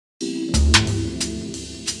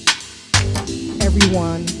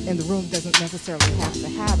everyone in the room doesn't necessarily have to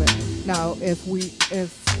have it. Now, if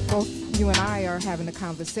both you and I are having a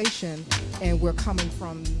conversation and we're coming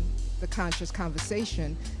from the conscious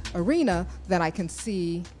conversation arena, then I can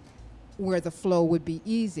see where the flow would be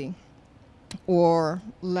easy or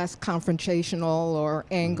less confrontational or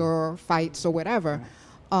anger or fights or whatever.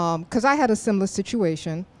 Because I had a similar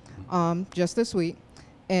situation just this week,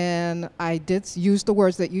 and I did use the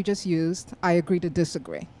words that you just used. I agree to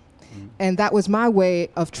disagree. And that was my way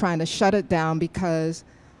of trying to shut it down, because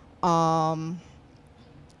I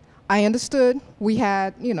understood we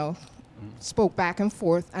had, spoke back and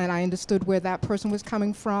forth, and I understood where that person was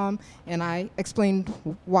coming from, and I explained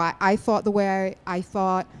why I thought the way I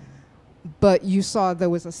thought, but you saw there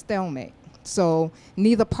was a stalemate. So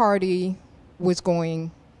neither party was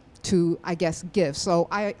going to, I guess, give. So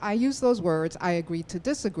I use those words, I agree to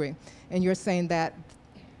disagree. And you're saying that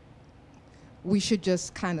we should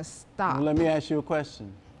just kind of stop. Well, let me ask you a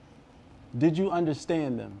question. Did you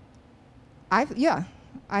understand them? Yeah,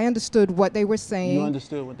 I understood what they were saying. You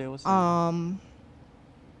understood what they were saying?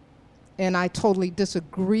 And I totally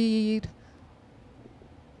disagreed.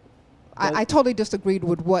 I totally disagreed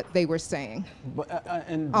with what they were saying.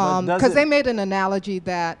 Because they made an analogy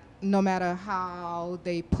that no matter how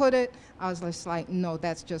they put it, I was just like, no,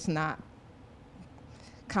 that's just not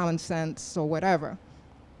common sense or whatever.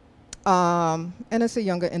 And it's a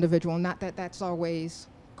younger individual, not that that's always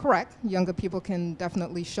correct. Younger people can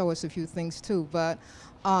definitely show us a few things too, but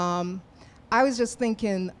I was just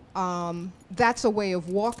thinking that's a way of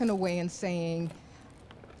walking away and saying,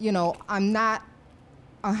 I'm not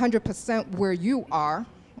 100% where you are,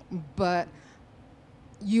 but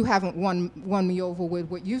you haven't won me over with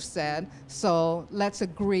what you said, so let's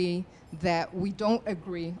agree that we don't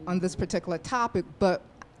agree on this particular topic, but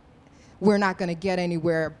we're not going to get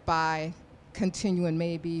anywhere by continuing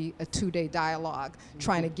maybe a 2-day dialogue,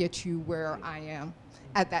 trying to get you where I am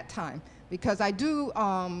at that time. Because I do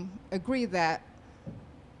agree that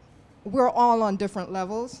we're all on different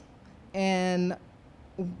levels, and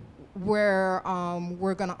where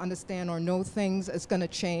we're going to understand or know things is going to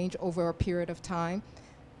change over a period of time.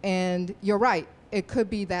 And you're right, it could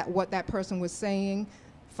be that what that person was saying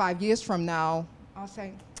 5 years from now, I'll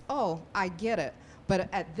say, oh, I get it. But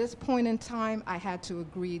at this point in time, I had to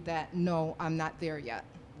agree that, no, I'm not there yet.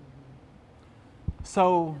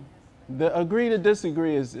 So the agree to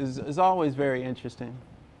disagree is always very interesting.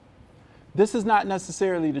 This is not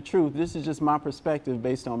necessarily the truth. This is just my perspective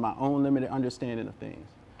based on my own limited understanding of things.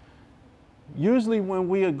 Usually when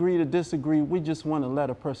we agree to disagree, we just want to let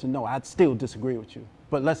a person know, I'd still disagree with you,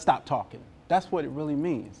 but let's stop talking. That's what it really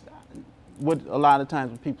means. What a lot of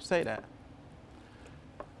times when people say that.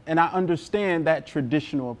 And I understand that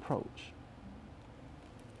traditional approach.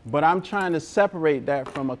 But I'm trying to separate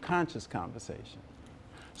that from a conscious conversation.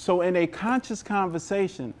 So in a conscious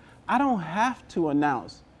conversation, I don't have to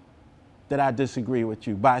announce that I disagree with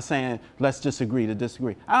you by saying, let's just agree to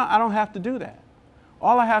disagree. I don't have to do that.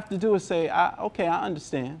 All I have to do is say, okay, I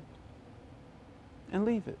understand, and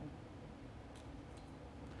leave it.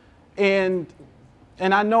 And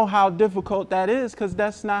I know how difficult that is, because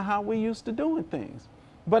that's not how we used to doing things.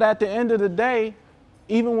 But at the end of the day,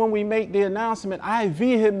 even when we make the announcement, I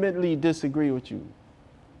vehemently disagree with you.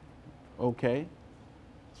 Okay?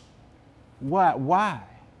 Why?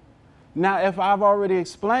 Now, if I've already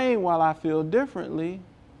explained why I feel differently,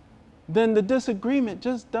 then the disagreement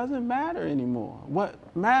just doesn't matter anymore. What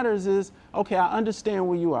matters is, okay, I understand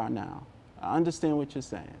where you are now. I understand what you're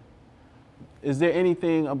saying. Is there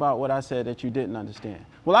anything about what I said that you didn't understand?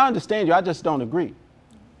 Well, I understand you, I just don't agree.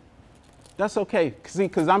 That's okay, see,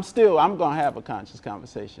 because I'm going to have a conscious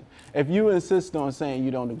conversation. If you insist on saying you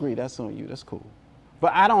don't agree, that's on you, that's cool.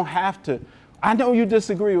 But I don't have to. I know you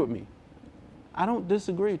disagree with me. I don't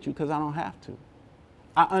disagree with you because I don't have to.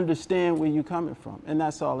 I understand where you're coming from, and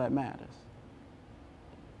that's all that matters.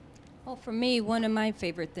 Well, for me, one of my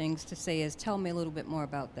favorite things to say is, tell me a little bit more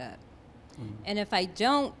about that. And if I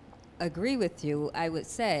don't agree with you, I would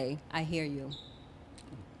say, I hear you.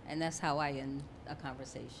 And that's how I end a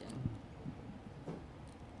conversation.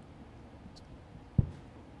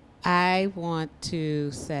 I want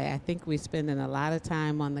to say, I think we're spending a lot of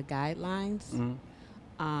time on the guidelines.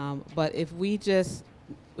 But if we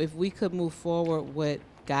could move forward with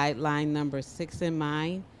guideline number 6 in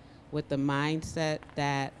mind, with the mindset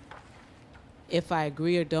that if I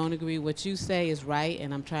agree or don't agree, what you say is right,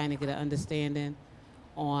 and I'm trying to get an understanding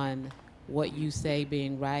on what you say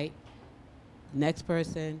being right. Next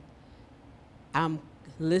person, I'm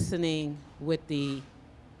listening with the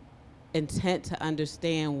intent to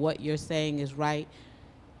understand what you're saying is right.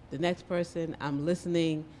 The next person, I'm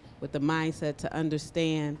listening with the mindset to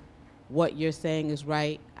understand what you're saying is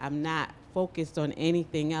right. I'm not focused on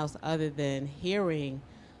anything else other than hearing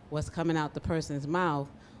what's coming out the person's mouth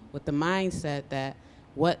with the mindset that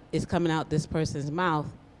what is coming out this person's mouth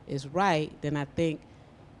is right, then I think,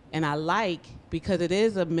 and I like, because it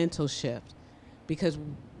is a mental shift, because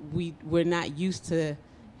we're not used to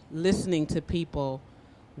listening to people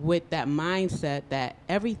with that mindset that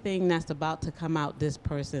everything that's about to come out this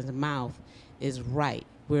person's mouth is right.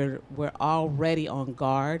 We're already on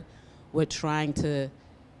guard. We're trying to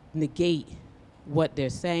negate what they're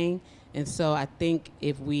saying. And so I think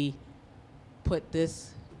if we put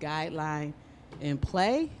this guideline in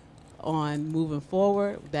play on moving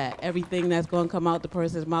forward, that everything that's going to come out the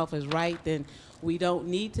person's mouth is right, then we don't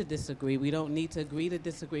need to disagree. We don't need to agree to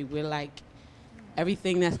disagree. We're like,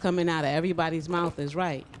 everything that's coming out of everybody's mouth is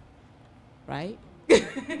right, right? In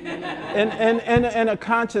a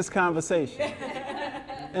conscious conversation.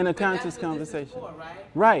 In a conscious conversation. For,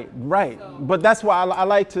 right? Right. So, but that's why I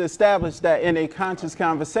like to establish that in a conscious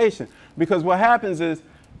conversation. Because what happens is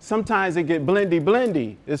sometimes it get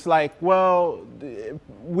blendy. It's like, well,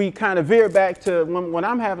 we kind of veer back to when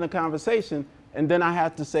I'm having a conversation, and then I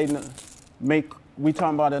have to say, we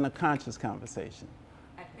talking about in a conscious conversation.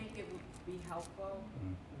 I think it would be helpful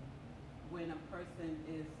when a person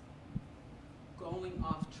is going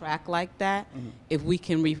off track like that, if we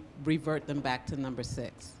can revert them back to number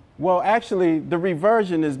 6. Well, actually, the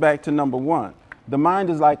reversion is back to number 1. The mind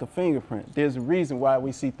is like a fingerprint. There's a reason why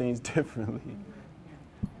we see things differently.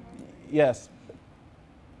 Yes.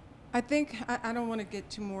 I think I don't want to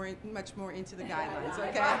get much more into the guidelines,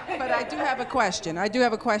 okay? But I do have a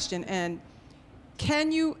question. And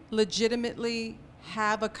can you legitimately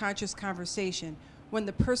have a conscious conversation when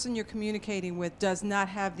the person you're communicating with does not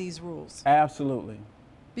have these rules? Absolutely.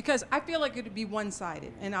 Because I feel like it would be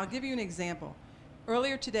one-sided. And I'll give you an example.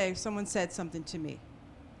 Earlier today, someone said something to me,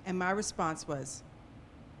 and my response was,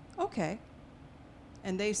 okay.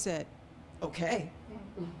 And they said, okay.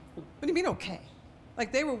 What do you mean, okay?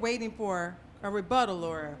 Like they were waiting for a rebuttal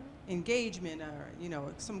or engagement or,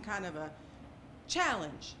 some kind of a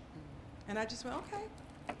challenge. And I just went, okay.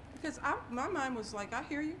 Because my mind was like, I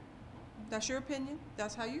hear you. That's your opinion.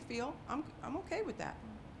 That's how you feel. I'm okay with that.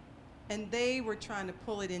 And they were trying to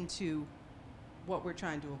pull it into what we're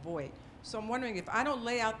trying to avoid. So I'm wondering, if I don't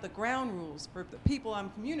lay out the ground rules for the people I'm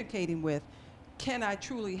communicating with, can I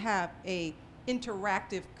truly have a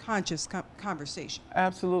interactive, conscious conversation?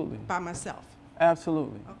 Absolutely. By myself?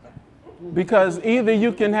 Absolutely. Okay. Because either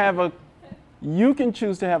you can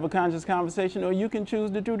choose to have a conscious conversation, or you can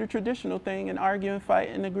choose to do the traditional thing and argue and fight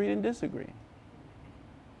and agree and disagree.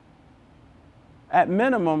 At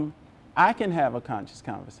minimum, I can have a conscious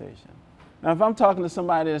conversation. Now, if I'm talking to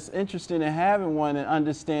somebody that's interested in having one and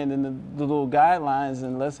understanding the little guidelines,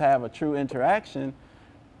 and let's have a true interaction,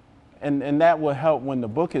 and that will help when the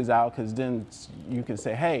book is out, because then you can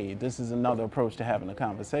say, hey, this is another approach to having a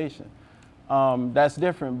conversation. That's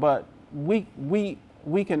different, but we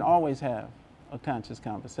can always have a conscious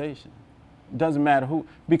conversation. Doesn't matter who,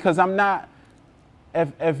 because I'm not,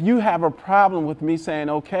 if you have a problem with me saying,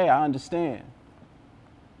 okay, I understand,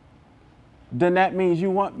 then that means you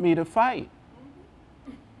want me to fight.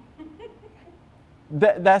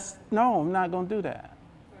 No, I'm not going to do that,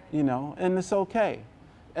 and it's okay.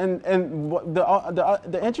 And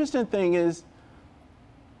the interesting thing is,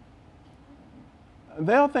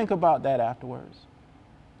 they'll think about that afterwards.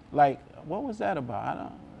 Like, what was that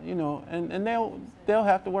about? And they'll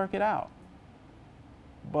have to work it out.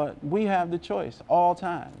 But we have the choice all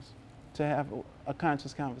times to have a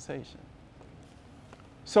conscious conversation.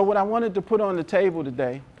 So what I wanted to put on the table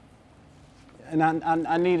today, and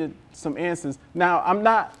I needed some answers.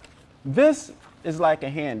 Now, this is like a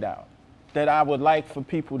handout that I would like for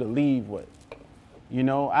people to leave with.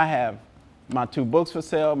 I have my 2 books for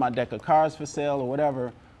sale, my deck of cards for sale, or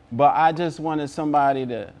whatever, but I just wanted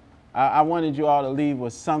I wanted you all to leave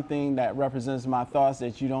with something that represents my thoughts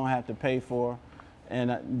that you don't have to pay for,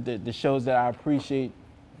 and that shows that I appreciate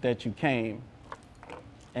that you came.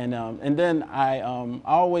 And then I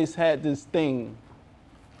always had this thing.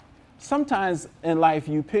 Sometimes in life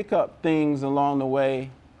you pick up things along the way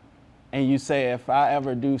and you say, if I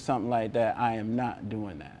ever do something like that, I am not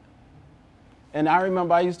doing that. And I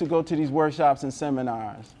remember I used to go to these workshops and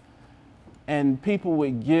seminars, and people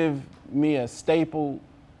would give me a staple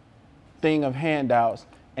thing of handouts,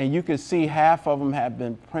 and you could see half of them have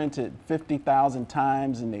been printed 50,000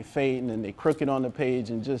 times, and they fade and they crooked on the page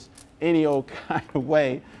in just any old kind of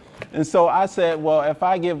way. And so I said, well, if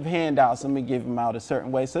I give handouts, let me give them out a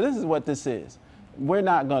certain way. So this is what this is. We're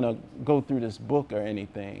not going to go through this book or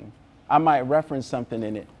anything. I might reference something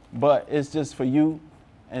in it, But it's just for you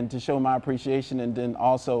and to show my appreciation, and then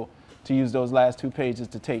also to use those last 2 pages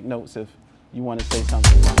to take notes if you want to say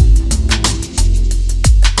something.